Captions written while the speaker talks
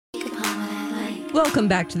Welcome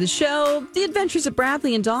back to the show. The Adventures of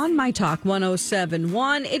Bradley and Dawn, My Talk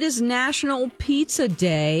 107.1. It is National Pizza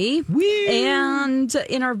Day. Whee! And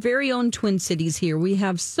in our very own Twin Cities here, we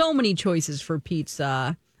have so many choices for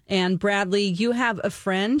pizza. And Bradley, you have a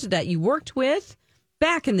friend that you worked with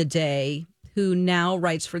back in the day who now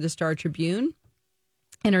writes for the Star Tribune.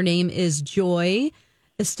 And her name is Joy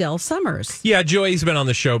Estelle Summers. Yeah, Joy's been on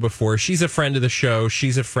the show before. She's a friend of the show.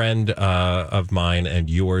 She's a friend of mine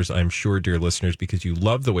and yours, I'm sure, dear listeners, because you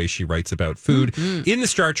love the way she writes about food in the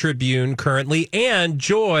Star Tribune currently. And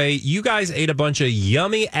Joy, you guys ate a bunch of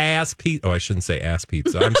yummy ass pizza. Oh, I shouldn't say ass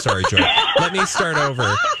pizza. I'm sorry, Joy. Let me start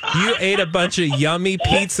over. You ate a bunch of yummy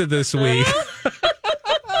pizza this week.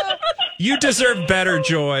 You deserve better,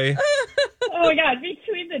 Joy. Oh my God,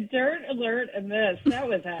 between the dirt alert and this, that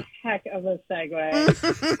was a heck of a segue.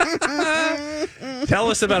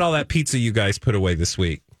 Tell us about all that pizza you guys put away this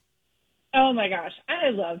week. Oh my gosh,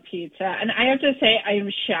 I love pizza. And I have to say, I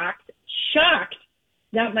am shocked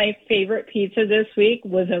that my favorite pizza this week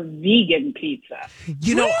was a vegan pizza.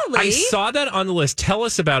 You know, Really? I saw that on the list. Tell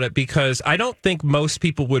us about it, because I don't think most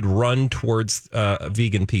people would run towards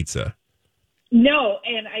vegan pizza. No,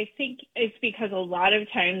 and I think it's because a lot of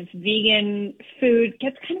times vegan food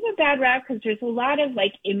gets kind of a bad rap because there's a lot of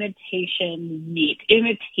like imitation meat,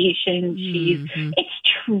 imitation cheese. It's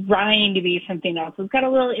trying to be something else. It's got a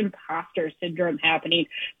little imposter syndrome happening.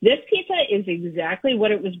 This pizza is exactly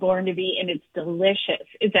what it was born to be, and it's delicious.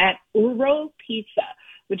 It's at Uro Pizza,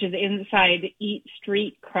 which is inside Eat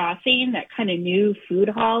Street Crossing, that kind of new food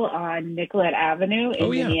hall on Nicollet Avenue in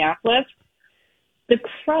Minneapolis. The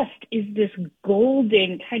crust is this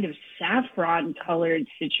golden kind of saffron colored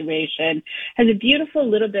situation, has a beautiful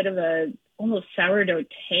little bit of a almost sourdough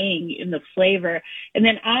tang in the flavor. And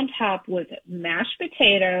then on top was mashed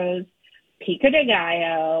potatoes, pico de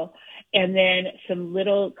gallo, and then some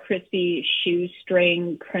little crispy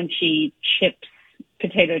shoestring crunchy chips,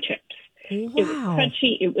 potato chips. Wow. It was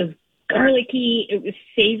crunchy. It was garlicky. It was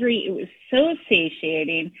savory. It was so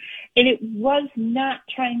satiating. And it was not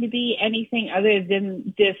trying to be anything other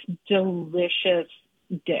than this delicious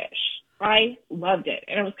dish. I loved it.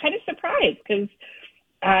 And I was kind of surprised because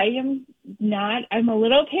I'm a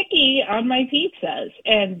little picky on my pizzas.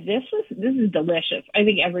 And this is delicious. I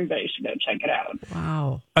think everybody should go check it out.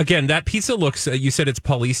 Wow. Again, that pizza looks, you said it's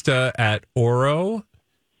Paulista at Oro.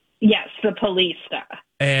 Yes, the Paulista.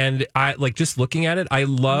 And I like just looking at it. I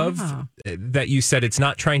love that you said it's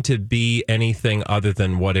not trying to be anything other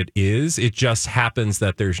than what it is. It just happens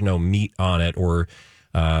that there's no meat on it or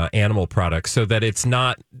animal products, so that it's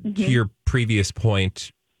not to your previous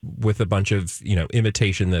point with a bunch of,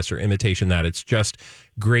 imitation this or imitation that. It's just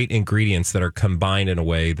great ingredients that are combined in a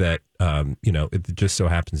way that, it just so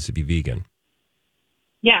happens to be vegan.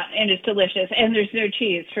 Yeah, and it's delicious. And there's no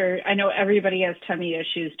cheese. I know everybody has tummy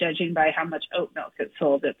issues judging by how much oat milk is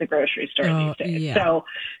sold at the grocery store these days. Yeah. So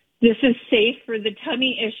this is safe for the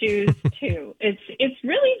tummy issues too. It's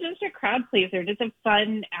really just a crowd pleaser. It's a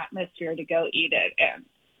fun atmosphere to go eat it in.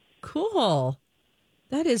 Cool.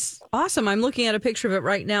 That is awesome. I'm looking at a picture of it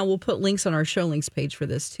right now. We'll put links on our show links page for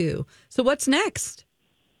this too. So what's next?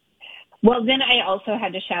 Well, then I also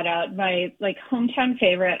had to shout out my hometown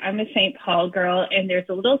favorite. I'm a St. Paul girl, and there's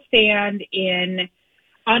a little stand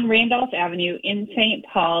on Randolph Avenue in St.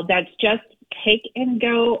 Paul that's just take and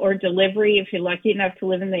go or delivery if you're lucky enough to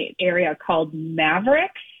live in the area, called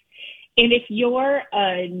Mavericks. And if you're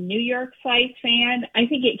a New York slice fan, I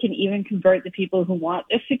think it can even convert the people who want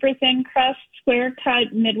a super thin crust, square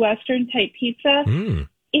cut, Midwestern type pizza.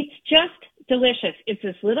 It's just delicious. It's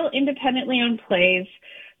this little independently owned place.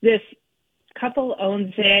 This couple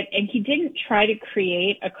owns it, and he didn't try to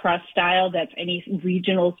create a crust style that's any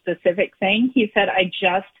regional specific thing. He said, I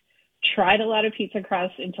just tried a lot of pizza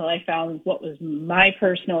crusts until I found what was my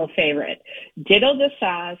personal favorite. Ditto the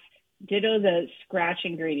sauce, ditto the scratch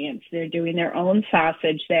ingredients. They're doing their own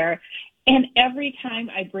sausage there. And every time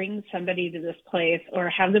I bring somebody to this place or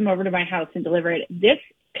have them over to my house and deliver it, this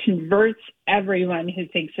converts everyone who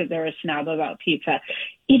thinks that they're a snob about pizza.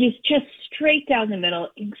 It is just straight down the middle,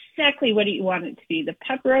 exactly what you want it to be. The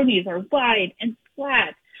pepperonis are wide and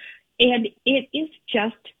flat, and it is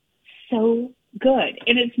just so good.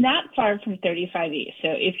 And it's not far from 35 East.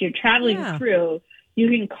 So if you're traveling through, you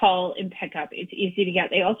can call and pick up. It's easy to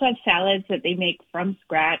get. They also have salads that they make from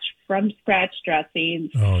scratch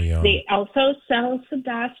dressings. Oh, yeah. They also sell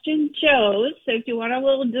Sebastian Joe's. So if you want a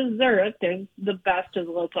little dessert, there's the best of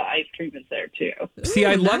the local ice cream is there too. See,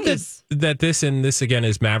 I love nice. that this again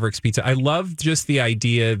is Mavericks Pizza. I love just the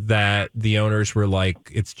idea that the owners were like,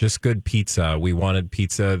 it's just good pizza. We wanted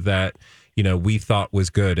pizza that we thought was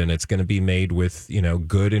good, and it's going to be made with,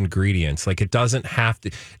 good ingredients. Like, it doesn't have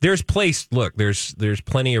to, there's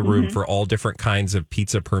plenty of room for all different kinds of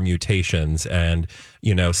pizza permutations and,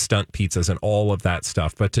 stunt pizzas and all of that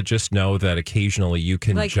stuff. But to just know that occasionally you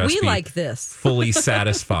can just be like this. fully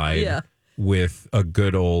satisfied with a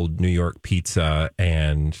good old New York pizza.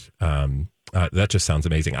 And that just sounds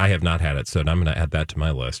amazing. I have not had it, so I'm going to add that to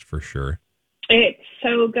my list for sure. It's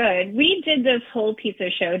so good. We did this whole pizza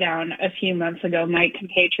showdown a few months ago. My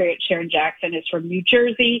compatriot Sharon Jackson is from New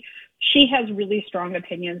Jersey. She has really strong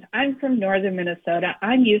opinions. I'm from northern Minnesota.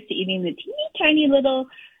 I'm used to eating the teeny tiny little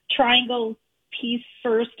triangle piece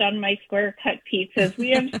first on my square cut pizzas.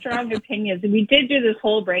 We have strong opinions. And we did do this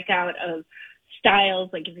whole breakout of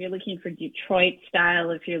styles. Like, if you're looking for Detroit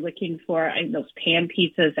style, if you're looking for those pan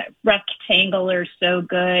pizzas at Rectangle are so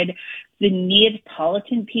good. The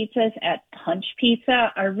Neapolitan pizzas at Punch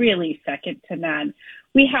Pizza are really second to none.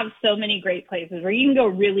 We have so many great places where you can go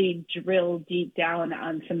really drill deep down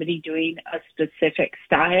on somebody doing a specific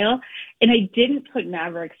style. And I didn't put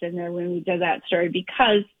Mavericks in there when we did that story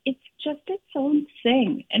because it's just its own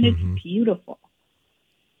thing, and it's beautiful.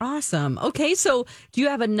 Awesome. Okay, so do you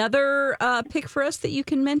have another pick for us that you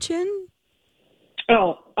can mention?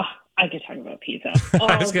 Oh, I could talk about pizza.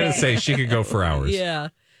 I was going to say she could go for hours. Yeah.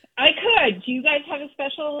 I could. Do you guys have a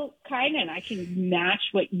special kind, and I can match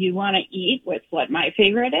what you want to eat with what my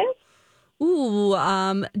favorite is?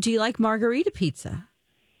 Ooh, do you like margarita pizza?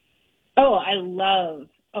 Oh, I love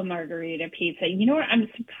a margarita pizza. You know what? I'm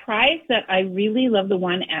surprised that I really love the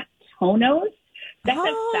one at Tono's. That's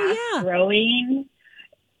a fast-growing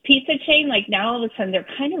pizza chain. Like, now all of a sudden they're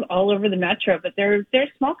kind of all over the metro, but they're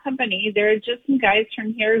a small company. They're just some guys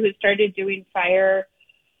from here who started doing fire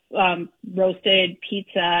roasted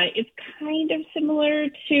pizza. It's kind of similar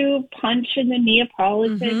to Punch and the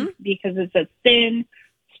Neapolitan because it's a thin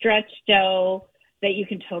stretch dough that you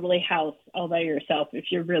can totally house all by yourself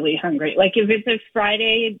if you're really hungry. Like, if it's a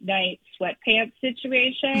Friday night sweatpants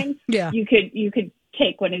situation, you could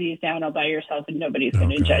take one of these down all by yourself and nobody's going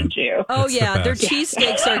to judge you. Oh, yeah. Their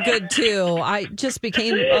cheesesteaks are good, too. I just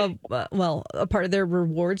became, a part of their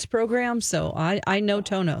rewards program, so I know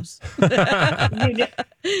Tono's.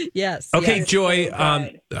 Yes. Okay, yes. Joy,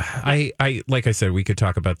 I like I said, we could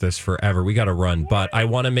talk about this forever. We got to run, but I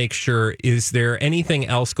want to make sure, is there anything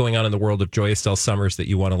else going on in the world of Joy Estelle Summers that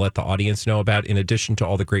you want to let the audience know about, in addition to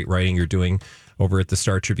all the great writing you're doing over at the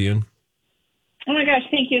Star Tribune? Oh my gosh,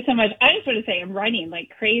 thank you so much. I just want to say I'm writing like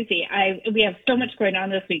crazy. We have so much going on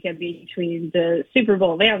this weekend between the Super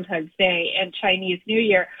Bowl, Valentine's Day, and Chinese New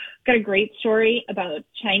Year. Got a great story about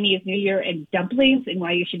Chinese New Year and dumplings and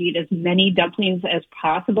why you should eat as many dumplings as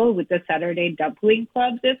possible with the Saturday Dumpling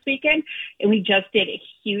Club this weekend. And we just did a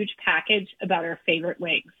huge package about our favorite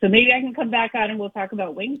wings. So maybe I can come back on and we'll talk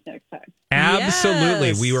about wings next time. Absolutely.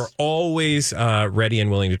 Yes. We were always ready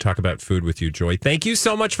and willing to talk about food with you, Joy. Thank you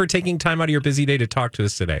so much for taking time out of your busy day to talk to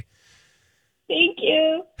us today. Thank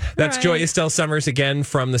you. That's Joy Estelle Summers again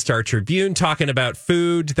from the Star Tribune, talking about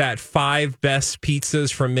food. That 5 best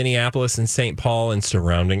pizzas from Minneapolis and St. Paul and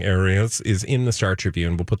surrounding areas is in the Star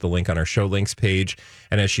Tribune. We'll put the link on our show links page.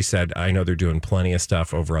 And as she said, I know they're doing plenty of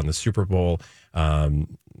stuff over on the Super Bowl and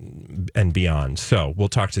beyond. So we'll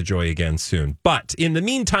talk to Joy again soon. But in the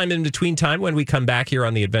meantime, in between time, when we come back here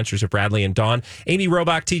on the Adventures of Bradley and Dawn, Amy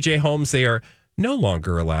Robach, TJ Holmes, they are no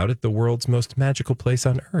longer allowed at the world's most magical place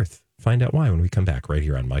on earth. Find out why when we come back right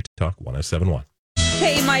here on My Talk 107.1.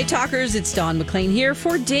 Hey, My Talkers, it's Dawn McLean here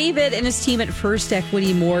for David and his team at First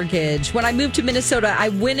Equity Mortgage. When I moved to Minnesota, I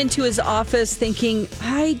went into his office thinking,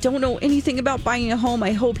 I don't know anything about buying a home.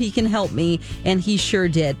 I hope he can help me. And he sure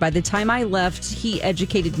did. By the time I left, he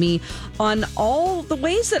educated me on all the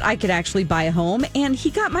ways that I could actually buy a home. And he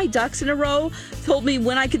got my ducks in a row, told me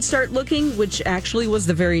when I could start looking, which actually was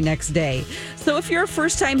the very next day. So if you're a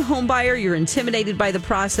first-time home buyer, you're intimidated by the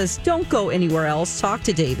process, don't go anywhere else. Talk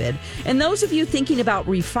to David. And those of you thinking about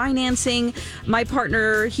refinancing, my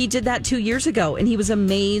partner, he did that 2 years ago, and he was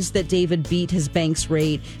amazed that David beat his bank's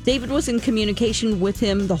rate. David was in communication with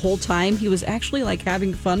him the whole time. He was actually like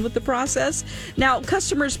having fun with the process. Now,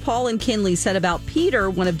 customers Paul and Kinley said about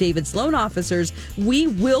Peter, one of David's loan officers, we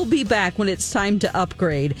will be back when it's time to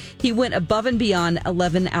upgrade. He went above and beyond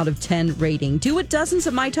 11 out of 10 rating. Do what dozens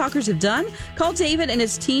of My Talkers have done. Call David and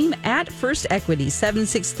his team at First Equity,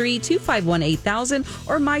 763-251-8000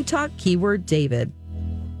 or My Talk, keyword David.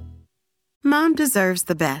 Mom deserves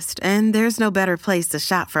the best, and there's no better place to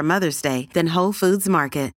shop for Mother's Day than Whole Foods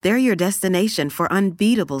Market. They're your destination for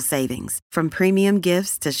unbeatable savings, from premium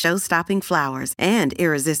gifts to show-stopping flowers and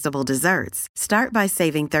irresistible desserts. Start by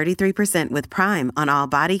saving 33% with Prime on all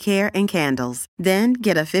body care and candles. Then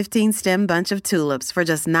get a 15-stem bunch of tulips for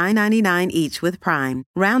just $9.99 each with Prime.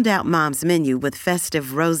 Round out Mom's menu with festive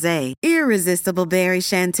rosé, irresistible berry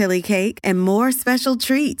chantilly cake, and more special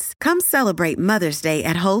treats. Come celebrate Mother's Day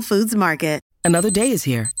at Whole Foods Market. Another day is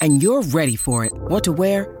here, and you're ready for it. What to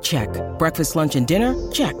wear? Check. Breakfast, lunch, and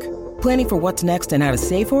dinner? Check. Planning for what's next and how to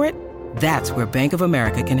save for it? That's where Bank of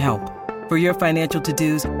America can help. For your financial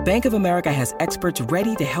to-dos, Bank of America has experts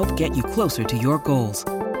ready to help get you closer to your goals.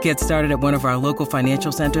 Get started at one of our local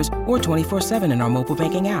financial centers or 24/7 in our mobile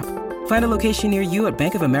banking app. Find a location near you at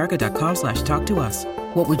bankofamerica.com/talktous.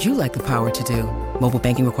 What would you like the power to do? Mobile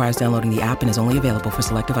banking requires downloading the app and is only available for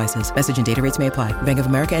select devices. Message and data rates may apply. Bank of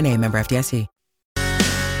America N.A., member FDIC.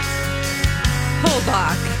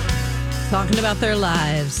 Holbach, talking about their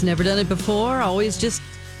lives. Never done it before. Always just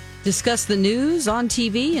discuss the news on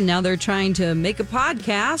TV. And now they're trying to make a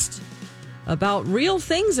podcast about real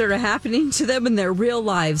things that are happening to them in their real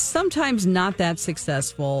lives. Sometimes not that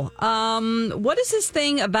successful. What is this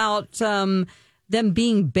thing about them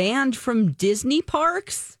being banned from Disney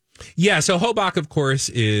parks? Yeah, so Hobach, of course,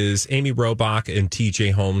 is Amy Robach and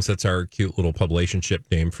TJ Holmes. That's our cute little publicationship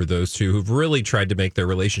name for those two who've really tried to make their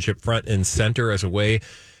relationship front and center as a way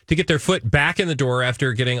to get their foot back in the door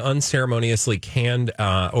after getting unceremoniously canned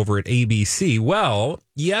over at ABC. Well,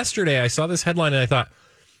 yesterday I saw this headline and I thought,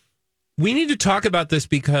 we need to talk about this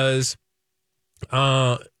because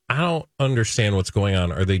I don't understand what's going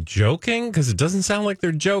on. Are they joking? Because it doesn't sound like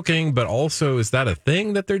they're joking, but also, is that a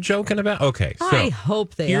thing that they're joking about? Okay, so I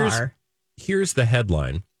hope they are. Here's the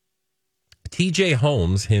headline. TJ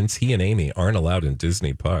Holmes hints he and Amy aren't allowed in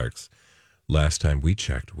Disney parks. Last time we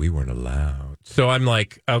checked, we weren't allowed. So I'm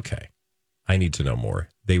like, okay, I need to know more.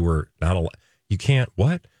 They were not allowed. You can't,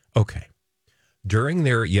 what? Okay. During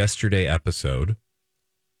their yesterday episode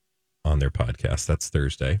on their podcast, that's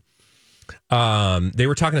Thursday, they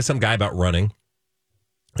were talking to some guy about running.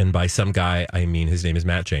 And by some guy, I mean his name is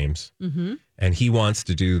Matt James. Mm-hmm. And he wants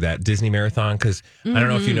to do that Disney marathon because I don't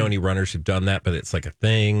know if you know any runners who've done that, but it's like a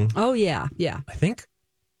thing. Oh, yeah. Yeah. I think,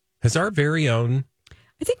 has our very own...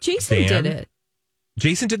 I think Jason did it.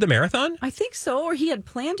 Jason did the marathon? I think so. Or he had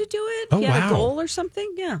planned to do it. Oh, he had wow. a goal or something.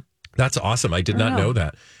 Yeah. That's awesome. I did not know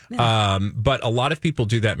that. Yeah. But a lot of people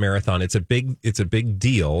do that marathon. It's a big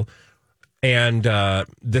deal. And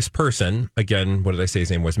this person, again, what did I say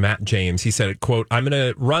his name was? Matt James. He said, quote, I'm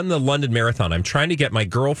going to run the London Marathon. I'm trying to get my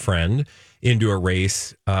girlfriend into a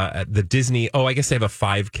race at the Disney. Oh, I guess they have a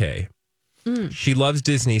 5K. She loves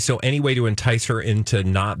Disney. So any way to entice her into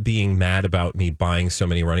not being mad about me buying so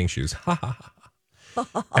many running shoes.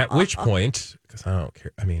 At which point, because I don't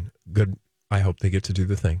care. I mean, good. I hope they get to do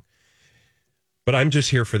the thing. But I'm just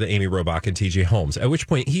here for the Amy Robach and TJ Holmes. At which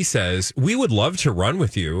point he says, we would love to run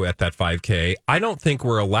with you at that 5K. I don't think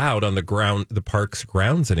we're allowed on the park's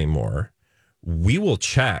grounds anymore. We will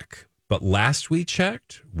check. But last we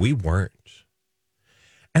checked, we weren't.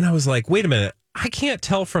 And I was like, wait a minute. I can't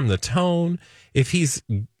tell from the tone if he's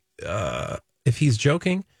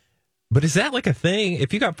joking. But is that like a thing?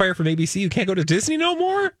 If you got fired from ABC, you can't go to Disney no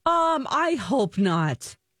more? I hope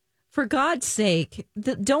not. For God's sake,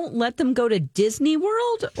 don't let them go to Disney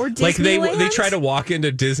World or Disneyland. Like they try to walk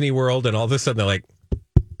into Disney World and all of a sudden they're like,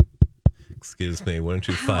 excuse me, weren't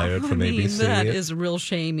you fired from ABC? That is real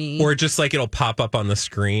shamey. Or just like it'll pop up on the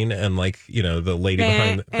screen and like, you know, the lady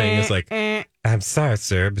behind the thing is like, I'm sorry,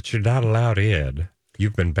 sir, but you're not allowed in.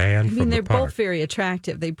 You've been banned from the park. They're both very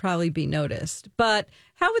attractive. They'd probably be noticed. But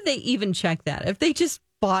how would they even check that? If they just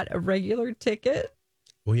bought a regular ticket?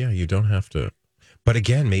 Well, yeah, you don't have to. But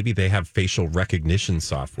again, maybe they have facial recognition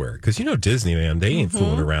software. Because, you know, Disney, man, they ain't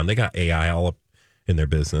fooling around. They got AI all up in their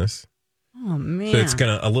business. Oh, man. So it's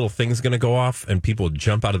a little thing's going to go off and people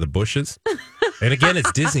jump out of the bushes. And again,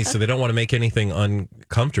 it's Disney, so they don't want to make anything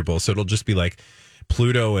uncomfortable. So it'll just be like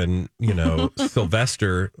Pluto and, you know,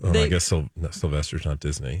 Sylvester. Oh, I guess Sylvester's not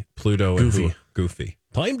Disney. Pluto and Goofy.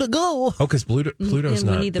 Time to go. Oh, because Pluto's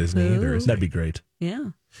not Disney either. That'd be great. Yeah.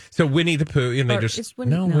 So Winnie the Pooh, and they just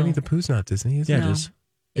Winnie the Pooh's not Disney, is it?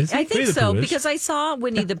 Is I think so because I saw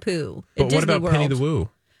Winnie the Pooh. But Disney what about World. Penny the Woo?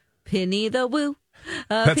 Penny the Woo.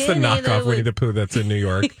 That's the knockoff Winnie the Pooh that's in New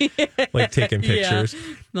York, like taking pictures.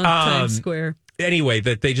 On Times Square. Anyway,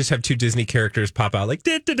 that they just have two Disney characters pop out like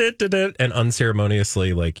and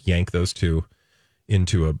unceremoniously like yank those two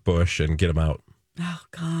into a bush and get them out. Oh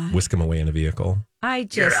God! Whisk them away in a vehicle.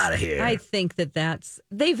 You're out of here. I think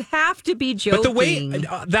they have to be joking. But the way,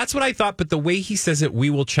 that's what I thought. But the way he says it, we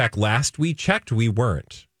will check. Last we checked, we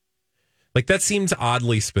weren't. Like, that seems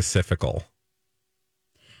oddly specifical.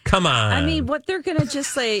 Come on. I mean, what they're going to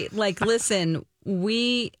just say, like, listen,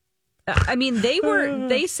 they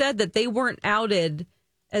said that they weren't outed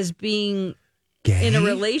as being gay in a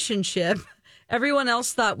relationship. Everyone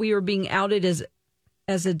else thought we were being outed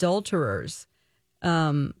as adulterers.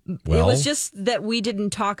 It was just that we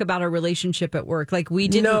didn't talk about our relationship at work. Like, we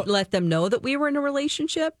didn't let them know that we were in a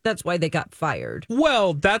relationship. That's why they got fired.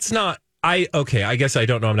 Well, that's not... I guess I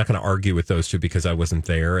don't know. I'm not going to argue with those two because I wasn't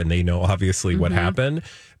there and they know obviously what happened.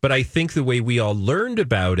 But I think the way we all learned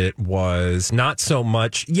about it was not so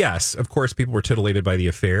much, yes, of course, people were titillated by the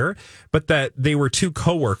affair, but that they were two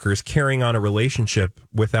coworkers carrying on a relationship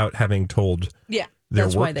without having told their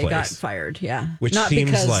that's workplace. why they got fired, yeah. Which not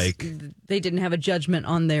seems because like... they didn't have a judgment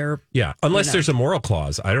on their... Yeah, unless there's a moral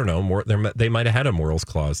clause. I don't know. They might have had a morals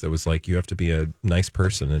clause that was like, you have to be a nice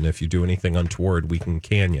person, and if you do anything untoward, we can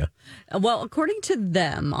you. Well, according to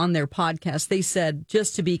them on their podcast, they said,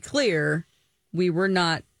 just to be clear, we were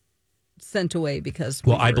not sent away because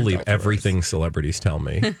we were I believe adulterers. everything celebrities tell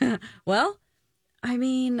me. Well, I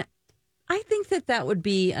mean, I think that would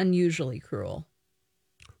be unusually cruel.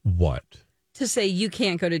 What? To say you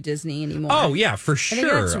can't go to Disney anymore. Oh, yeah, for sure. I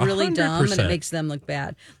think that's really 100%. dumb and it makes them look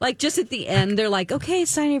bad. Like, just at the end, they're like, okay,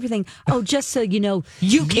 sign everything. Oh, just so you know,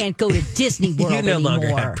 you can't go to Disney World you no anymore. longer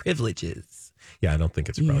have privileges. Yeah, I don't think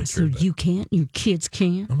it's probably true. So you can't, your kids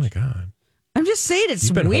can't. Oh, my God. I'm just saying it's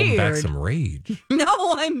You've been weird. holding back some rage.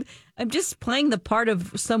 No, I'm just playing the part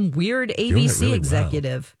of some weird Doing it ABC really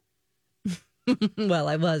executive. Well,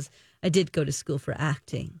 I did go to school for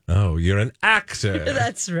acting. Oh, you're an actor.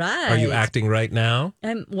 That's right. Are you acting right now?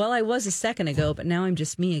 I was a second ago, but now I'm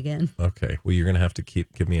just me again. Okay. Well, you're going to have to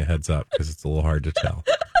give me a heads up because it's a little hard to tell.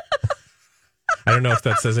 I don't know if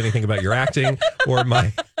that says anything about your acting or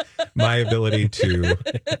my ability to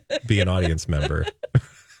be an audience member.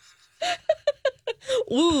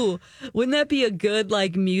 Ooh, wouldn't that be a good,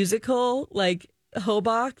 like, musical? Like,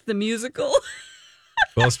 Hobach, the musical?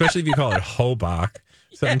 Well, especially if you call it Hobach.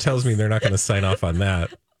 Something tells me they're not going to sign off on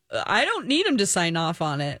that. I don't need them to sign off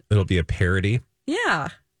on it. It'll be a parody. Yeah.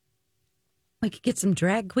 We could get some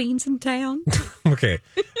drag queens in town. Okay,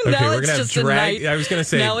 we're going to have drag. I was going to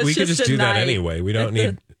say, we could just do that anyway. We don't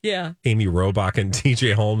need Amy Robach and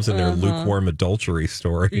TJ Holmes and their lukewarm adultery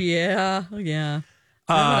story. Yeah.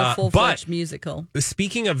 I want a full-fledged musical.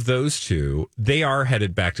 Speaking of those two, they are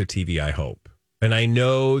headed back to TV, I hope. And I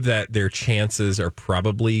know that their chances are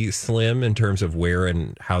probably slim in terms of where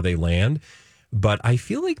and how they land. But I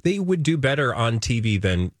feel like they would do better on TV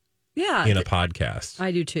than in a podcast.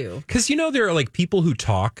 I do too. Because, there are like people who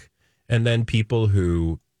talk and then people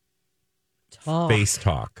who face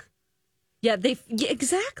talk. Yeah,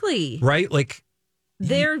 exactly. Right? Like,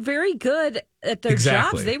 they're very good at their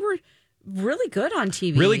jobs. They were really good on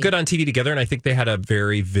TV. Really good on TV together, and I think they had a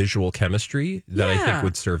very visual chemistry that I think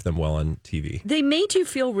would serve them well on TV. They made you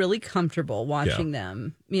feel really comfortable watching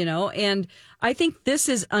them, and I think this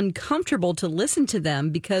is uncomfortable to listen to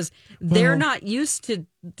them because they're not used to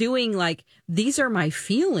doing, like, these are my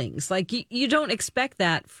feelings. Like, you don't expect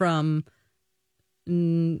that from,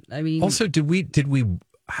 Also, did we,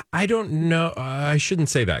 I don't know, I shouldn't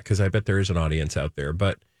say that because I bet there is an audience out there,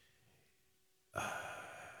 but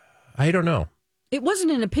I don't know. It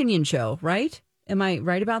wasn't an opinion show, right? Am I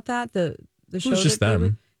right about that? The show it was just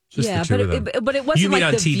them. Just the two of them. But it wasn't. You mean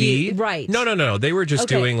like on TV? Right. No. They were just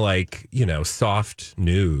doing like, soft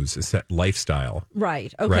news, lifestyle.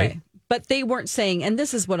 Right. Okay. Right? But they weren't saying, and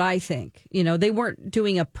this is what I think, they weren't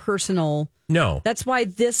doing a personal. No. That's why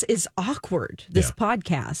this is awkward, this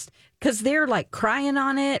podcast, because they're like crying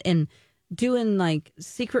on it and doing like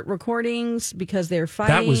secret recordings because they're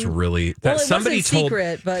fighting. That was really somebody wasn't told.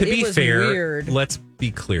 Secret, but to be it was fair, weird. Let's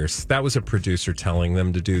be clear. That was a producer telling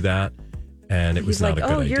them to do that, and it was not a good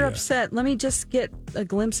idea. Oh, you're upset. Let me just get a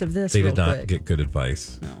glimpse of this. They did not quick. get good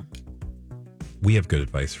advice. No. We have good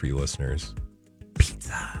advice for you listeners.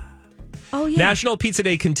 Pizza. Oh, yeah. National Pizza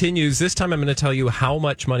Day continues. This time I'm going to tell you how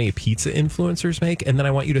much money pizza influencers make. And then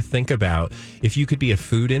I want you to think about if you could be a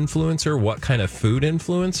food influencer, what kind of food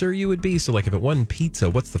influencer you would be. So like if it wasn't pizza,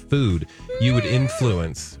 what's the food you would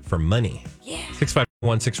influence for money? Yeah.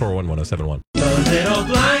 651-641-1071. The Little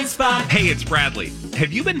Blind Spot. Hey, it's Bradley.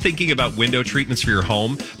 Have you been thinking about window treatments for your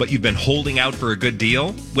home, but you've been holding out for a good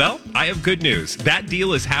deal? Well, I have good news. That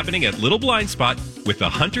deal is happening at Little Blind Spot with the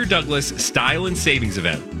Hunter Douglas Style and Savings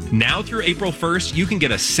Event. Now through April 1st, you can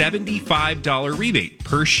get a $75 rebate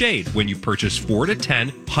per shade when you purchase 4 to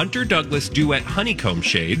 10 Hunter Douglas Duet Honeycomb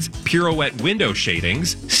shades, Pirouette window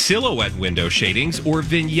shadings, Silhouette window shadings, or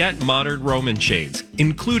Vignette Modern Roman shades,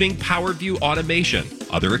 including PowerView automation.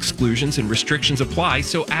 Other exclusions and restrictions apply,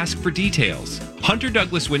 so ask for details. Hunter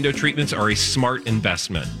Douglas window treatments are a smart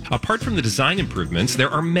investment. Apart from the design improvements, there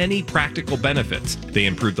are many practical benefits. They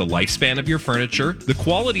improve the lifespan of your furniture, the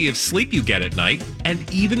quality of sleep you get at night,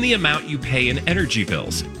 and even the amount you pay in energy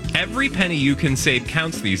bills. Every penny you can save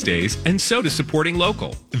counts these days, and so does supporting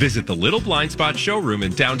local. Visit the Little Blind Spot showroom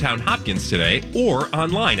in downtown Hopkins today or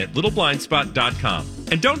online at littleblindspot.com.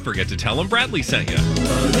 And don't forget to tell them Bradley sent you.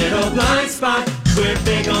 A Little Blind Spot, we're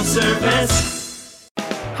big on service.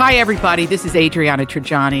 Hi, everybody. This is Adriana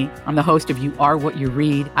Trajani. I'm the host of You Are What You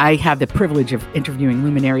Read. I have the privilege of interviewing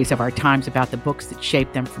luminaries of our times about the books that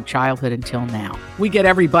shaped them from childhood until now. We get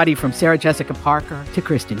everybody from Sarah Jessica Parker to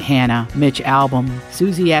Kristen Hanna, Mitch Albom,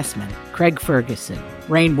 Susie Essman, Craig Ferguson,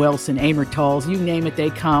 Rainn Wilson, Amor Tolls, you name it, they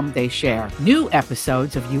come, they share. New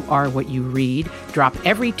episodes of You Are What You Read drop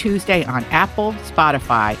every Tuesday on Apple,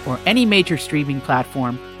 Spotify, or any major streaming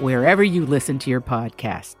platform wherever you listen to your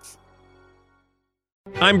podcasts.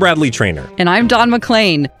 I'm Bradley Trainer. And I'm Don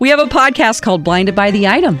McClain. We have a podcast called Blinded by the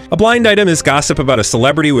Item. A blind item is gossip about a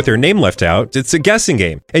celebrity with their name left out. It's a guessing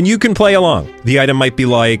game, and you can play along. The item might be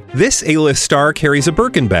like, this A-list star carries a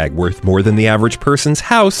Birkin bag worth more than the average person's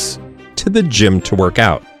house to the gym to work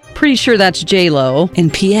out. Pretty sure that's J-Lo.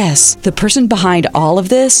 And P.S. the person behind all of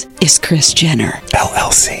this is Kris Jenner,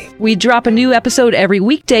 LLC. We drop a new episode every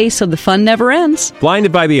weekday so the fun never ends.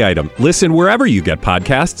 Blinded by the Item. Listen wherever you get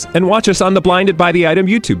podcasts and watch us on the Blinded by the Item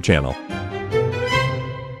YouTube channel.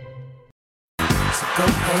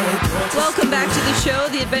 Welcome back to the show,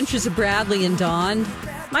 The Adventures of Bradley and Dawn.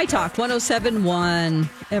 My Talk 107.1.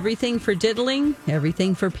 Everything for diddling,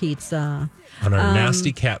 everything for pizza. On our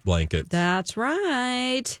nasty cat blanket. That's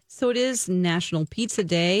right. So it is National Pizza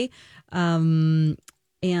Day. And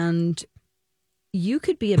you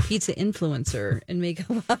could be a pizza influencer and make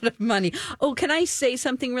a lot of money. Oh, can I say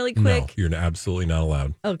something really quick? No, you're absolutely not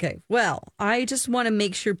allowed. Okay. Well, I just want to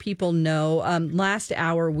make sure people know. Last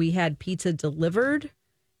hour, we had pizza delivered,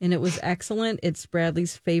 and it was excellent. It's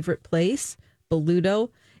Bradley's favorite place,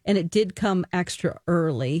 Boluto. And it did come extra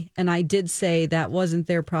early. And I did say that wasn't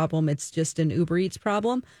their problem. It's just an Uber Eats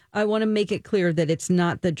problem. I want to make it clear that it's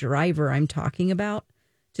not the driver I'm talking about,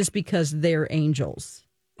 just because they're angels.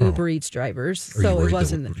 Uber Eats drivers. Are So you it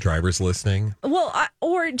wasn't. the drivers listening? Well,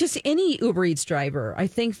 or just any Uber Eats driver. I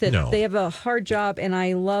think that they have a hard job, and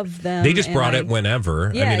I love them. They just brought it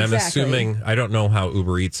whenever. Yeah, I mean, I'm exactly. assuming, I don't know how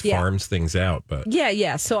Uber Eats farms things out, but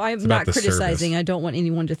Yeah. So I'm not criticizing. I don't want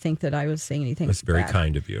anyone to think that I was saying anything. That's very bad.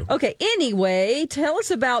 kind of you. Okay. Anyway, tell us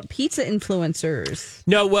about pizza influencers.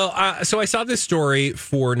 No, well, so I saw this story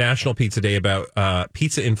for National Pizza Day about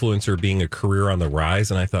pizza influencer being a career on the rise,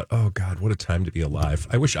 and I thought, oh God, what a time to be alive.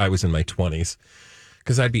 I wish I was in my 20s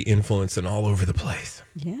because I'd be influencing all over the place.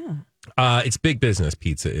 Yeah. It's big business,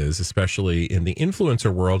 pizza is, especially in the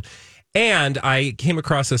influencer world. And I came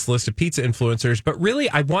across this list of pizza influencers, but really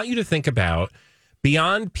I want you to think about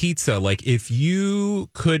beyond pizza, like if you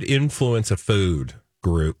could influence a food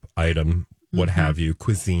group, item, what have you,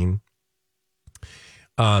 cuisine,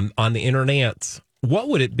 on the internet, what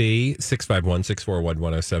would it be?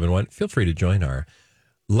 651-641-1071. Feel free to join our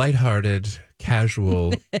lighthearted,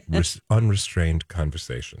 casual, unrestrained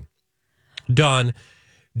conversation. Dawn,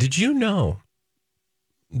 did you know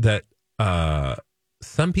that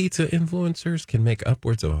some pizza influencers can make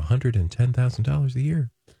upwards of $110,000 a year?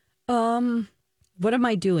 What am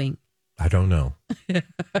I doing? I don't know. Isn't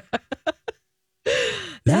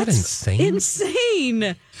that insane?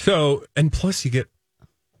 Insane. So, and plus you get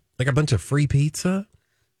like a bunch of free pizza.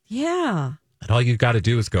 Yeah. And all you got to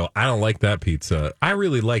do is go, I don't like that pizza. I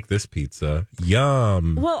really like this pizza.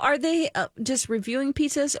 Yum. Well, are they just reviewing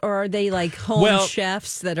pizzas, or are they like home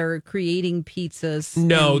chefs that are creating pizzas?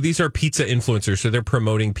 No, these are pizza influencers. So they're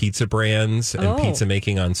promoting pizza brands and pizza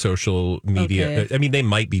making on social media. Okay. I mean, they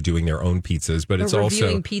might be doing their own pizzas, but it's also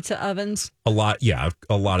reviewing pizza ovens. A lot. Yeah,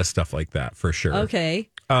 a lot of stuff like that for sure. Okay.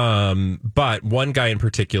 But one guy in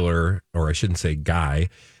particular, or I shouldn't say guy,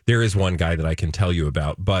 there is one guy that I can tell you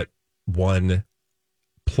about, but one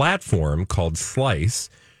platform called Slice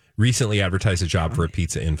recently advertised a job for a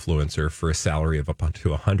pizza influencer for a salary of up to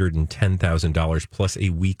 $110,000 plus a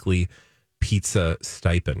weekly pizza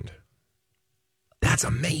stipend. That's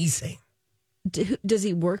amazing. Does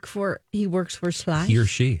he work for? He works for Slice. He or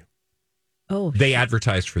she. Oh, they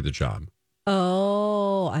advertised for the job.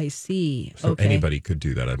 Oh, I see. So anybody could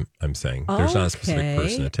do that. I'm saying there's not a specific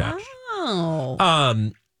person attached.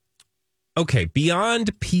 Oh. Okay,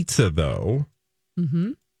 beyond pizza, though,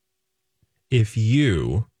 Mm-hmm. if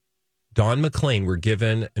you, Dawn McClain, were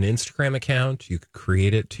given an Instagram account, you could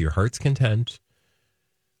create it to your heart's content.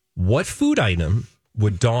 What food item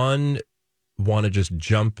would Dawn want to just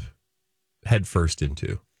jump headfirst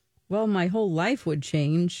into? Well, my whole life would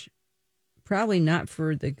change. Probably not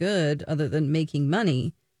for the good, other than making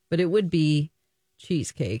money, but it would be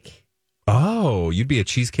cheesecake. Oh, you'd be a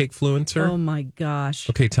cheesecake fluencer? Oh my gosh.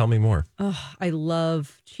 Okay, tell me more. Oh, I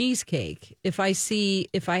love cheesecake. If I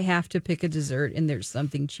have to pick a dessert and there's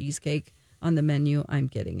something cheesecake on the menu, I'm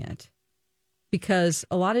getting it. Because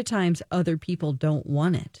a lot of times other people don't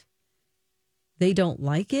want it. They don't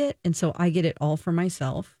like it, and so I get it all for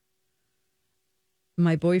myself.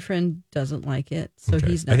 My boyfriend doesn't like it, so Okay.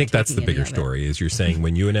 he's not. I think that's the taking any bigger of it. story, is you're saying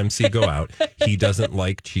when you and MC go out, he doesn't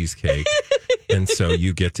like cheesecake, and so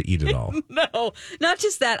you get to eat it all. No, not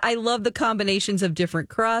just that. I love the combinations of different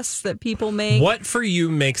crusts that people make. What for you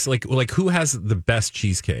makes, like who has the best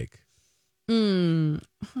cheesecake?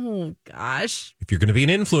 Oh, gosh. If you're going to be an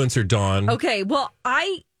influencer, Dawn. Okay, well,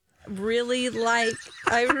 I really like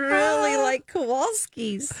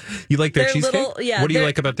Kowalski's. You like their They're cheesecake? little- What do you they're-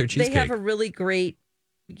 like about their cheesecake? They have a really great,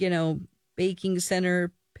 baking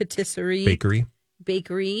center, patisserie,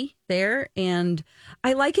 bakery there. And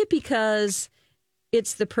I like it because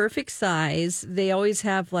it's the perfect size. They always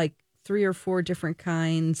have like 3 or 4 different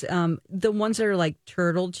kinds. The ones that are like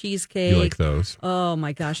turtle cheesecake. You like those? Oh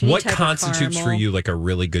my gosh. Any What type of constitutes for caramel. you like a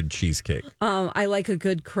really good cheesecake? I like a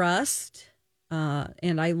good crust.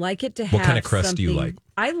 And I like it to have What kind of crust do you something- like?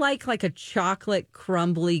 I like a chocolate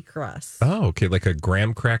crumbly crust. Oh, okay. Like a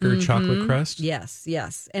graham cracker chocolate crust?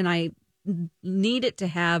 Yes. And I need it to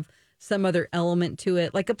have some other element to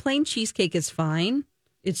it. Like a plain cheesecake is fine.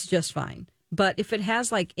 It's just fine. But if it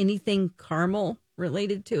has like anything caramel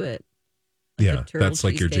related to it. Like a Yeah, turtle that's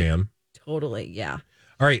like your cheesecake, jam. Totally, yeah.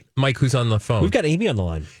 All right, Mike, who's on the phone? We've got Amy on the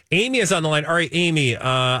line. Amy is on the line. All right, Amy,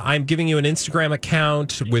 I'm giving you an Instagram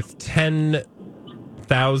account with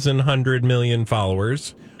 10,100 million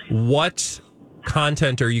followers. What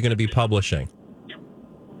content are you going to be publishing?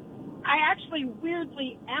 I actually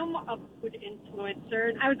weirdly am a food influencer.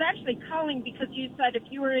 And I was actually calling because you said if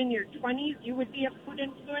you were in your 20s, you would be a food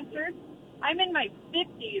influencer. I'm in my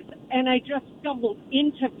 50s, and I just stumbled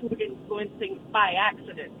into food influencing by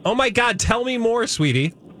accident. Oh, my God. Tell me more,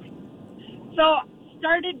 sweetie. So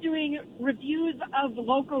started doing reviews of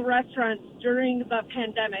local restaurants during the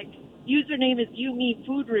pandemic. Username is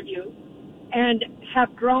YouMeFoodReview, and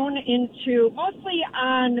have grown into mostly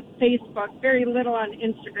on Facebook, very little on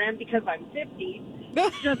Instagram because I'm 50,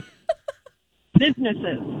 just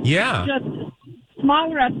businesses. Yeah. Just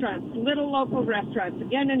small restaurants, little local restaurants,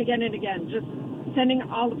 again and again and again, just sending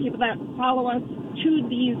all the people that follow us to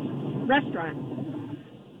these restaurants.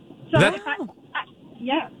 So,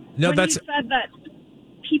 yeah. No, when that's- you said that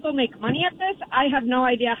people make money at this, I have no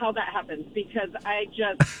idea how that happens because I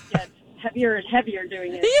just get heavier and heavier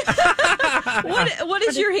doing it. What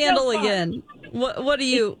is your handle again? What do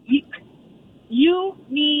you? You,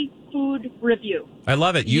 me, food review. I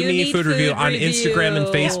love it. You, me, food review on Instagram and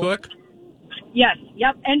Facebook. Yes,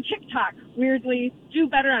 yep, and TikTok. Weirdly, do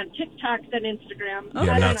better on TikTok than Instagram. Yeah, I I'm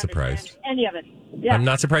don't not surprised. understand any of it. Yeah. I'm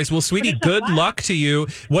not surprised. Well, sweetie, good luck to you.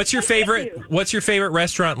 What's your favorite? What's your favorite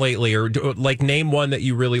restaurant lately, or like name one that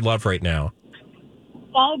you really love right now?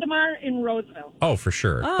 Valdemar in Roseville. Oh, for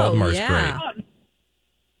sure. Oh, Valdemar's yeah. great.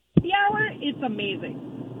 The hour, it's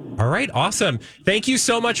amazing. All right, awesome. Thank you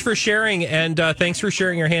so much for sharing, and thanks for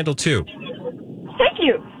sharing your handle too. Thank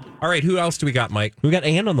you. All right, who else do we got, Mike? We got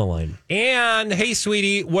Ann on the line. And hey,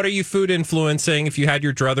 sweetie, what are you food influencing? If you had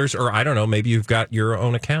your druthers, or I don't know, maybe you've got your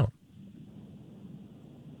own account.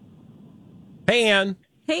 Hey, Ann.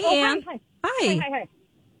 Hey, Oh, Ann. Hi. Hi.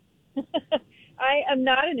 I am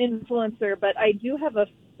not an influencer, but I do have a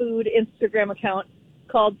food Instagram account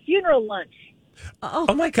called Funeral Lunch.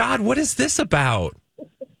 Oh my God, what is this about?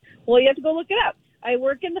 Well, you have to go look it up. I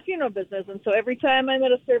work in the funeral business, and so every time I'm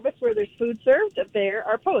at a service where there's food served, there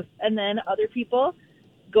are posts. And then other people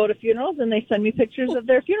go to funerals, and they send me pictures of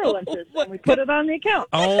their funeral lunches, and we put it on the account.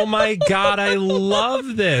 Oh my God, I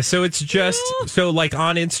love this. So it's just, like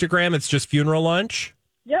on Instagram, it's just funeral lunch?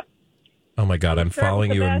 Yep. Oh my God, I'm Start with following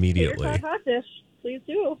the you best immediately. tater tot hot dish. Please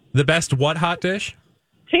do. The best what hot dish?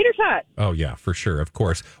 Tater tot. Oh yeah, for sure, of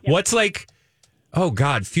course. What's like, oh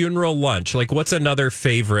God, funeral lunch? Like what's another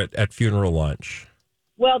favorite at funeral lunch?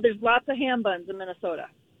 Well, there's lots of ham buns in Minnesota.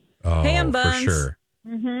 Oh, Ham buns. for sure.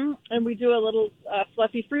 Mm-hmm. And we do a little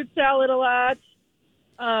fluffy fruit salad a lot.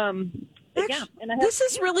 Yeah, and This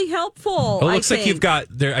is really helpful. Oh, it looks I like you've think. got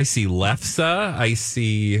there. I see lefse. I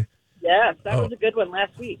see. Yes, that was a good one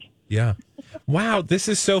last week. Yeah. Wow, this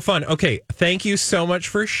is so fun. Okay, thank you so much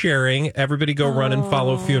for sharing. Everybody go run and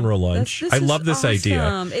follow Funeral Lunch. I love this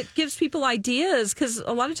idea. It gives people ideas because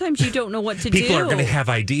a lot of times you don't know what to do. People are going to have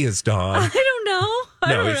ideas, Dawn. I don't know.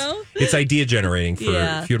 I don't know. It's idea generating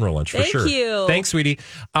for Funeral Lunch, for sure. Thank you. Thanks, sweetie.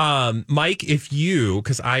 Mike,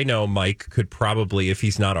 because I know Mike could probably, if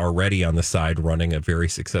he's not already on the side running a very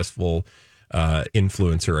successful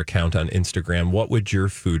influencer account on Instagram, what would your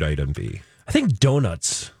food item be? I think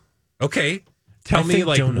donuts. Okay. Tell me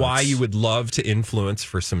donuts. Why you would love to influence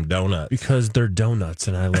for some donuts. Because they're donuts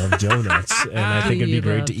and I love donuts. And I think it'd be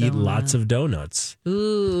great to eat lots of donuts.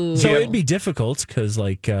 Ooh. So it'd be difficult because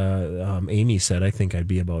like Amy said, I think I'd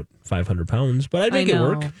be about 500 pounds, but I'd make it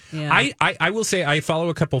work. Yeah. I will say I follow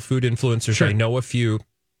a couple food influencers. Sure. I know a few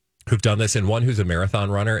who've done this, and one who's a marathon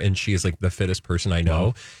runner, and she is like the fittest person I know.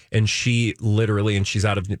 Wow. And she literally, and she's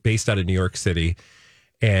based out of New York City.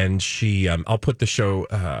 And she, I'll put the show,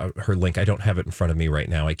 her link. I don't have it in front of me right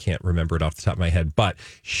now. I can't remember it off the top of my head. But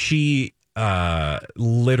she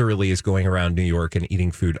literally is going around New York and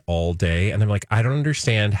eating food all day. And I'm like, I don't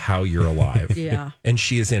understand how you're alive. Yeah. And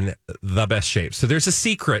she is in the best shape. So there's a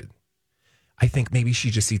secret. I think maybe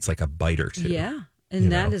she just eats like a bite or two. Yeah.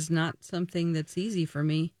 And that is not something that's easy for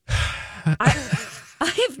me.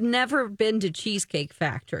 I've never been to Cheesecake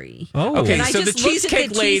Factory. Oh, okay. And So the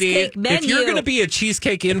Cheesecake Lady, if you're going to be a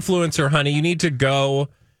cheesecake influencer, honey, you need to go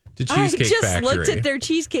to Cheesecake Factory. I just looked at their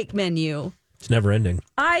cheesecake menu. It's never ending.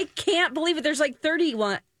 I can't believe it. There's like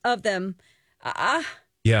 31 of them.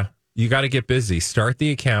 Yeah. You got to get busy. Start the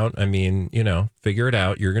account. I mean, figure it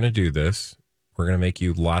out. You're going to do this. We're going to make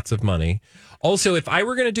you lots of money. Also, if I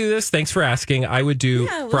were going to do this, thanks for asking, I would do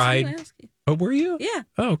fried. Oh, were you? Yeah.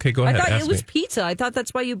 Oh, okay. Go ahead. I thought it was pizza. I thought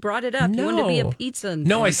that's why you brought it up. No. You wanted to be a pizza.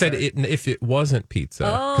 No, I said if it wasn't pizza,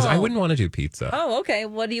 because I wouldn't want to do pizza. Oh, okay.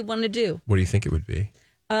 What do you want to do? What do you think it would be?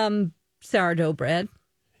 Sourdough bread.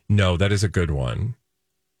 No, that is a good one,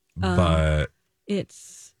 but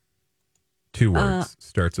it's 2 words.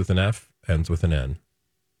 Starts with an F, ends with an N.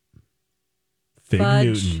 Fig Fudge.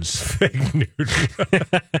 Newtons. Fig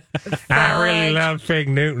Newtons. I really love Fig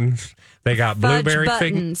Newtons. They got blueberry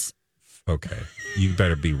buttons. Okay. You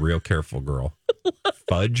better be real careful, girl.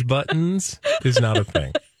 Fudge buttons is not a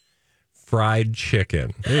thing. Fried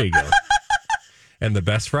chicken. There you go. And the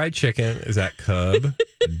best fried chicken is at Cub.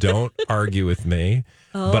 Don't argue with me,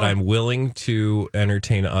 but I'm willing to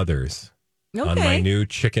entertain others on my new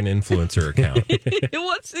chicken influencer account.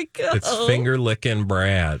 What's it called? It's Finger Lickin'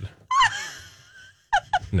 Brad.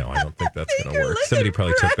 No, I don't think that's going to work. Somebody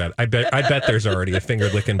probably took that. I bet there's already a Finger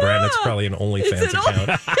Lickin' Brad. It's probably an OnlyFans account.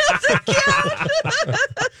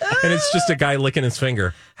 And it's just a guy licking his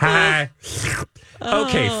finger. Hi.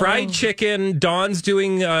 Okay, fried chicken. Dawn's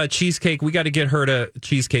doing cheesecake. We got to get her to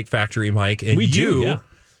Cheesecake Factory, Mike. And we do.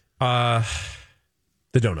 The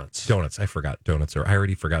donuts. Donuts. I forgot donuts. I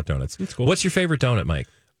already forgot donuts. That's cool. What's your favorite donut, Mike?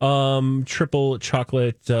 Triple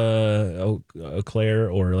chocolate eclair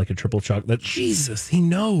or like a triple chocolate. Jesus, he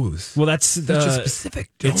knows. Well, that's such a specific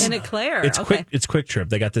donut. An eclair. It's quick. It's Quick Trip.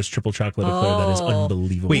 They got this triple chocolate eclair that is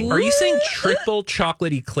unbelievable. Wait, are you saying triple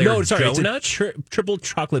chocolate eclair? No, sorry, donut? It's triple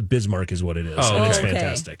chocolate Bismarck is what it is. Oh, and it's okay.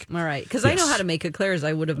 fantastic. All right, because I know how to make eclairs.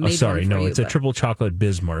 I would have made. Sorry, one for no, you, it's a triple chocolate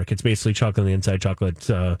Bismarck. It's basically chocolate on the inside, chocolate,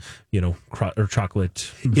 or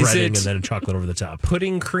chocolate breading, and then chocolate over the top.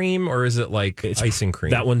 Pudding cream, or is it like icing cream?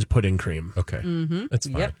 That one's pudding cream. Okay, that's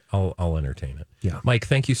fine. Yep. I'll entertain it. Yeah, Mike,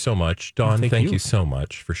 thank you so much. Dawn, thank you so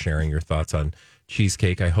much for sharing your thoughts on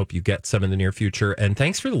cheesecake. I hope you get some in the near future. And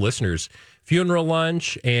thanks for the listeners. Funeral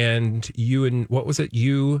Lunch and you and what was it?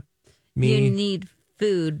 You, me, You need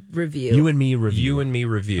food review. You and me review. You and me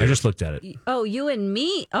review. I just looked at it. Oh, you and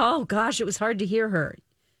me. Oh gosh, it was hard to hear her.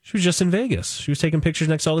 She was just in Vegas. She was taking pictures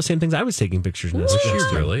next to all the same things I was taking pictures next Was she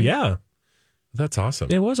to. really? Yeah. That's awesome.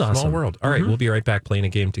 It was awesome. Small world. All right, we'll be right back playing a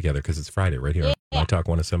game together because it's Friday right here on My Talk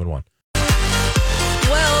 107.1.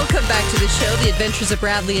 Welcome back to the show, The Adventures of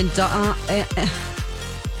Bradley and Dawn.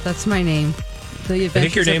 That's my name. The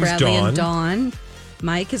Adventures of Bradley and Dawn.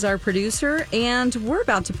 Mike is our producer, and we're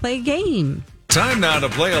about to play a game. Time now to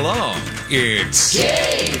play along. It's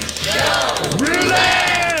Game Show Roulette!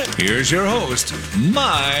 Here's your host,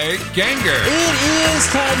 Mike Ganger. It is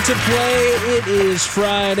time to play. It is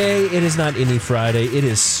Friday. It is not any Friday. It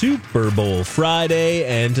is Super Bowl Friday.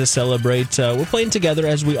 And to celebrate, we're playing together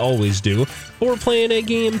as we always do. But we're playing a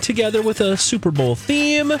game together with a Super Bowl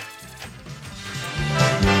theme.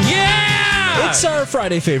 Yeah! It's our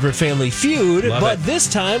Friday favorite Family Feud, Love but it.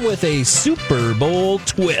 this time with a Super Bowl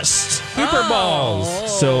twist. Super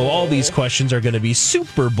Bowls. So all these questions are going to be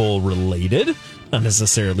Super Bowl related. Not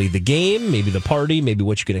necessarily the game, maybe the party, maybe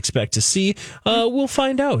what you can expect to see. We'll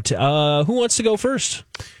find out. Who wants to go first?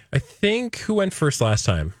 I think who went first last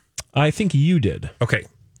time? I think you did. Okay.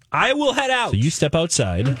 I will head out. So you step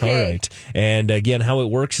outside. Okay. All right. And again, how it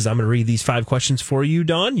works is I'm going to read these 5 questions for you,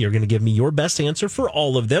 Dawn. You're going to give me your best answer for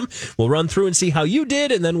all of them. We'll run through and see how you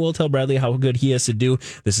did, and then we'll tell Bradley how good he has to do.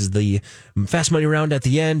 This is the fast money round at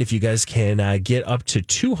the end. If you guys can get up to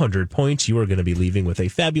 200 points, you are going to be leaving with a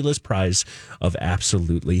fabulous prize of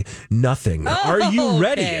absolutely nothing. Are you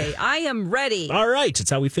ready? Okay. I am ready. All right. It's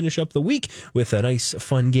how we finish up the week with a nice,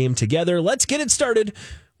 fun game together. Let's get it started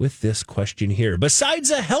with this question here. Besides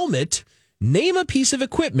a helmet, name a piece of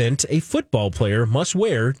equipment a football player must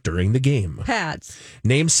wear during the game. Pads.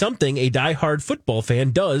 Name something a diehard football fan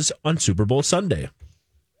does on Super Bowl Sunday.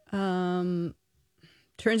 Turns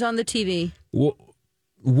on the TV.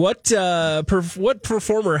 What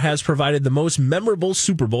performer has provided the most memorable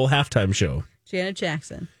Super Bowl halftime show? Janet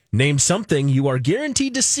Jackson. Name something you are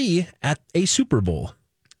guaranteed to see at a Super Bowl.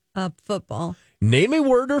 Football. Name a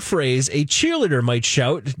word or phrase a cheerleader might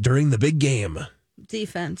shout during the big game.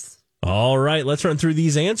 Defense. All right, let's run through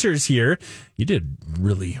these answers here. You did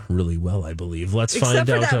really, really well, I believe. Let's find out.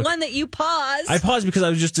 Except for that one that you paused. I paused because I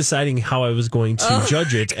was just deciding how I was going to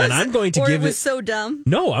judge it, and I'm going to give it was so dumb.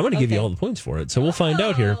 No, I'm going to give you all the points for it. So we'll find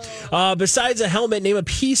out here. Besides a helmet, name a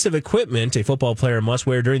piece of equipment a football player must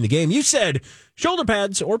wear during the game. You said shoulder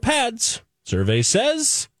pads or pads. Survey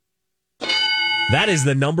says that is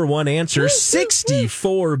the number one answer.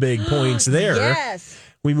 64 big points there. Yes.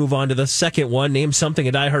 We move on to the second one. Name something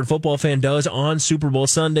a diehard football fan does on Super Bowl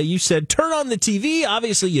Sunday. You said turn on the TV.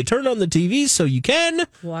 Obviously, you turn on the TV so you can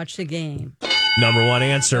watch the game. Number one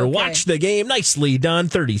answer, Okay. watch the game. Nicely done.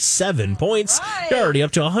 37 points. You're already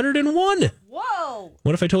up to 101. Whoa.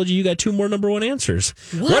 What if I told you got 2 more number one answers?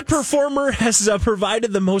 What performer has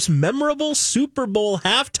provided the most memorable Super Bowl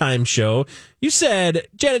halftime show? You said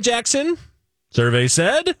Janet Jackson. Survey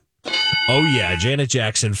said, oh yeah, Janet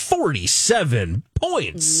Jackson, 47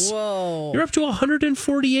 points. Whoa. You're up to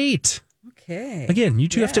 148. Okay. Again, you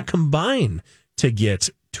two have to combine to get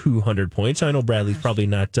 200 points. I know Bradley's probably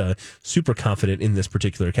not super confident in this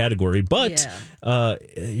particular category, but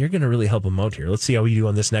you're going to really help him out here. Let's see how we do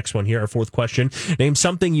on this next one here. Our fourth question. Name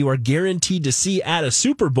something you are guaranteed to see at a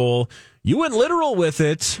Super Bowl. You went literal with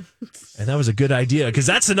it, and that was a good idea because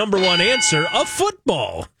that's the number one answer, a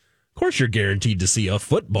football. Of course, you're guaranteed to see a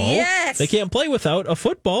football. Yes. They can't play without a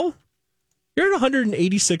football. You're at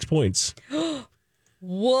 186 points.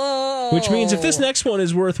 Whoa. Which means if this next one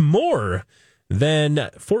is worth more than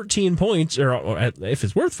 14 points, or if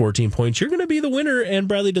it's worth 14 points, you're going to be the winner, and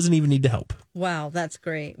Bradley doesn't even need to help. Wow, that's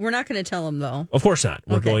great. We're not going to tell him, though. Of course not.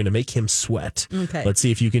 We're going to make him sweat. Okay. Let's see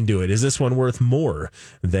if you can do it. Is this one worth more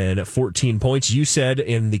than 14 points? You said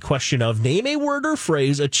in the question of name a word or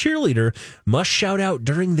phrase a cheerleader must shout out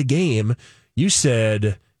during the game. You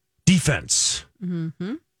said defense.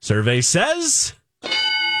 Mm-hmm. Survey says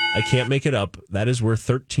I can't make it up. That is worth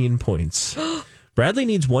 13 points. Bradley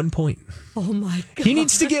needs 1 point. Oh, my God. He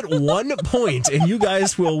needs to get 1 point, and you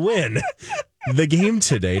guys will win the game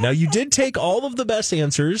today. Now, you did take all of the best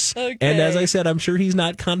answers, and as I said, I'm sure he's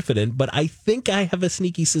not confident, but I think I have a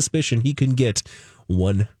sneaky suspicion he can get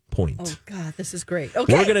 1 point. Oh, God, this is great.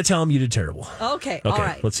 Okay. We're going to tell him you did terrible. Okay, all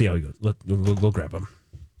right. Let's see how he goes. We'll grab him.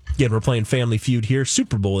 Again, we're playing Family Feud here,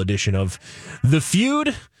 Super Bowl edition of The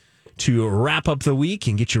Feud, to wrap up the week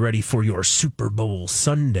and get you ready for your Super Bowl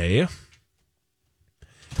Sunday.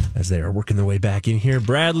 As they are working their way back in here.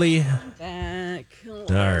 Bradley. Back. All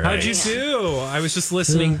right. How'd you do? I was just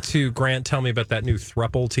listening to Grant tell me about that new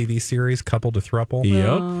Thruple TV series, Couple to Thruple.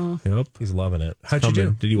 Yep. He's loving it. How'd you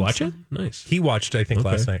do? Did you watch it? Nice. He watched, I think,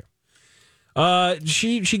 last night.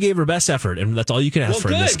 She gave her best effort, and that's all you can ask for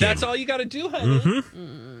in this game. That's all you got to do, honey.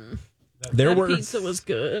 Mm-hmm. That pizza was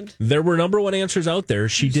good. There were number one answers out there.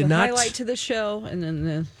 She did not. Highlight to the show, and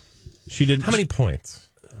then she did. How many points?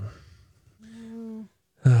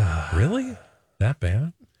 Really? That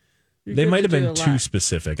bad? They might have been too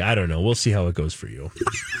specific. I don't know. We'll see how it goes for you.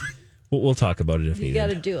 We'll talk about it if needed. You got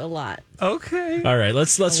to do a lot. Okay. All right.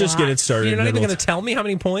 Let's just get it started. You're not even going to tell me how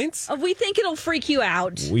many points? We think it'll freak you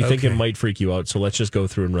out. We think it might freak you out. So let's just go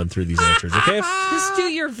through and run through these answers. Okay. Just do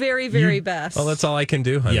your very, very best. Well, that's all I can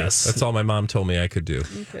do, honey. Yes. That's all my mom told me I could do.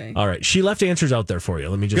 Okay. All right. She left answers out there for you.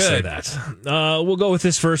 Let me just say that. We'll go with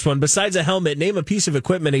this first one. Besides a helmet, name a piece of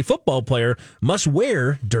equipment a football player must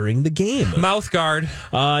wear during the game. Mouth guard.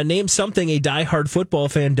 Name something a diehard football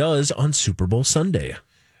fan does on Super Bowl Sunday.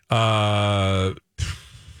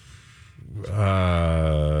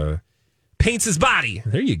 Paints his body.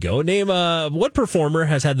 There you go. Name what performer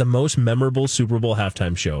has had the most memorable Super Bowl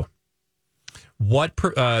halftime show? What?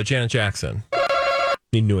 Janet Jackson.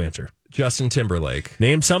 Need a new answer. Justin Timberlake.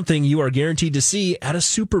 Name something you are guaranteed to see at a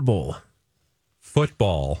Super Bowl.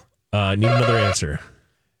 Football. Need another answer.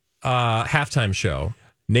 Halftime show.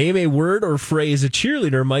 Name a word or phrase a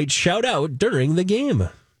cheerleader might shout out during the game.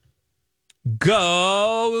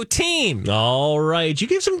 Go team. All right. You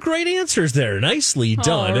gave some great answers there. Nicely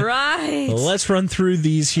done. All right. Let's run through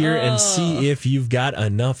these here and see if you've got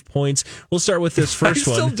enough points. We'll start with this first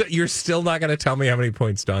one. You're still not going to tell me how many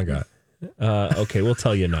points Don got. Okay, we'll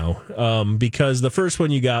tell you now. Because the first one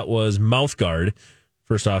you got was mouth guard.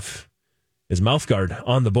 First off, is mouth guard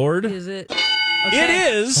on the board? Is it? Okay.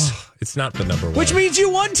 It is. It's not the number one. Which means you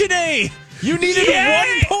won today. You needed 1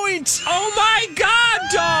 point. Oh my God,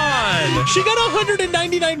 Dawn! She got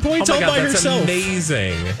 199 points all by herself.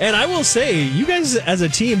 Amazing. And I will say, you guys as a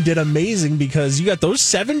team did amazing because you got those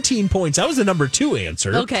 17 points. That was the number 2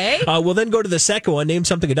 answer. Okay. We'll then go to the second one. Name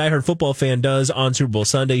something a diehard football fan does on Super Bowl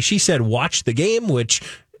Sunday. She said, watch the game, which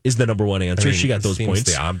is the number 1 answer. She got those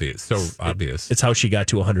points. So obvious. It's how she got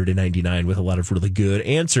to 199 with a lot of really good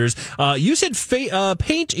answers. You said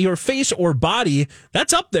paint your face or body.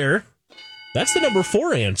 That's up there. That's the number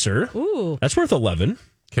 4 answer. Ooh. That's worth 11.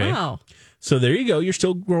 Okay. Wow. So there you go. You're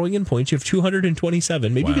still growing in points. You have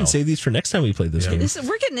 227. Maybe you can save these for next time we play this game.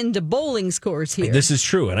 We're getting into bowling scores here. This is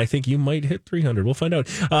true, and I think you might hit 300. We'll find out.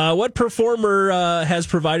 What performer has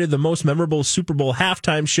provided the most memorable Super Bowl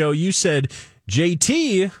halftime show? You said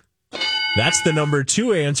JT. That's the number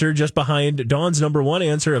 2 answer, just behind Dawn's number 1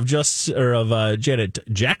 answer of Janet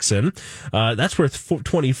Jackson. That's worth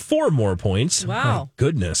 24 more points. Wow. My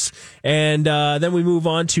goodness. And then we move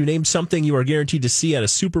on to name something you are guaranteed to see at a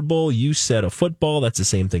Super Bowl. You said a football. That's the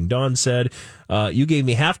same thing Dawn said. You gave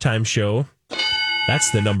me halftime show.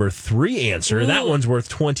 That's the number 3 answer. Ooh. That one's worth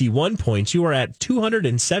 21 points. You are at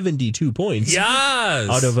 272 points. Yes.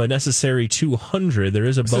 Out of a necessary 200. There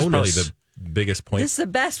is a bonus. Is probably the biggest point. This is the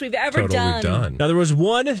best we've ever done. Now, there was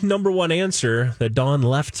one number 1 answer that Dawn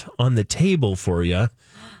left on the table for you.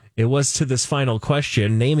 It was to this final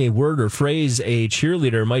question. Name a word or phrase a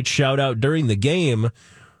cheerleader might shout out during the game.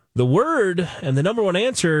 The word and the number 1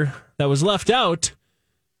 answer that was left out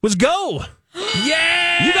was go.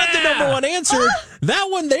 Yeah! You got the number 1 answer. That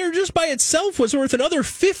one there just by itself was worth another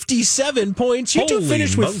 57 points. You two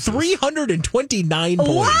finished with 329 points.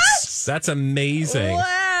 What? That's amazing.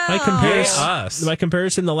 Wow. By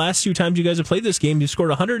comparison, the last 2 times you guys have played this game, you scored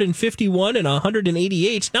 151 and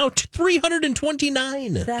 188. Now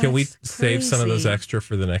 329. Can we save some of those extra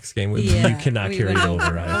for the next game? Yeah, you cannot carry it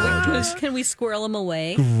over. I apologize. Can we squirrel them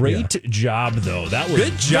away? Great job, though. That was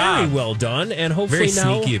good job. Very well done. And hopefully very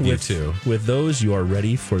now, sneaky of you too. With those, you are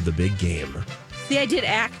ready for the big game. See, I did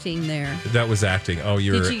acting there. That was acting. Oh,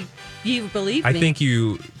 Did you believe me? I think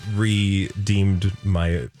you redeemed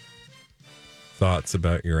my thoughts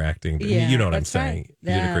about your acting. Yeah, you know what I'm that's saying.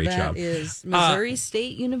 Right. You did a great job. That is Missouri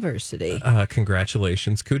State University.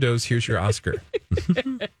 Congratulations. Kudos. Here's your Oscar.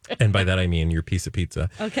 And by that, I mean your piece of pizza.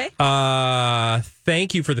 Okay.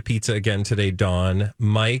 Thank you for the pizza again today, Dawn.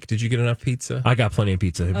 Mike, did you get enough pizza? I got plenty of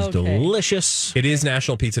pizza. It was delicious. It is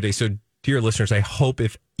National Pizza Day. So, dear listeners, I hope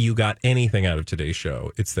if you got anything out of today's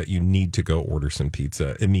show, it's that you need to go order some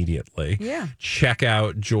pizza immediately. Yeah. Check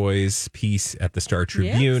out Joy's piece at the Star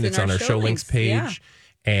Tribune. It's on our show links page. Yeah.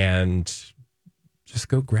 And just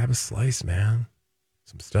go grab a slice, man.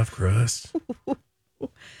 Some stuffed crust. What?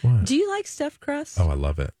 Do you like stuffed crust? Oh, I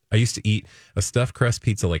love it. I used to eat a stuffed crust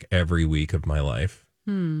pizza like every week of my life.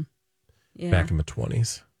 Yeah. Back in my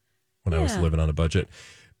 20s when I was living on a budget.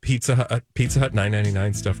 Pizza Hut,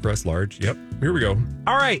 $9.99 stuffed crust large. Yep, here we go.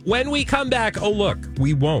 All right, when we come back, oh look,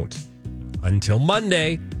 we won't until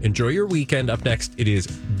Monday. Enjoy your weekend. Up next, it is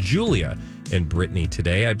Julia and Brittany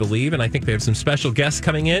today, I believe, and I think they have some special guests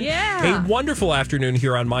coming in. Yeah. A wonderful afternoon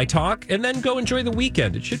here on My Talk, and then go enjoy the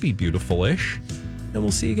weekend. It should be beautiful-ish, and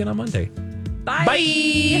we'll see you again on Monday. Bye.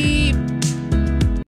 Bye.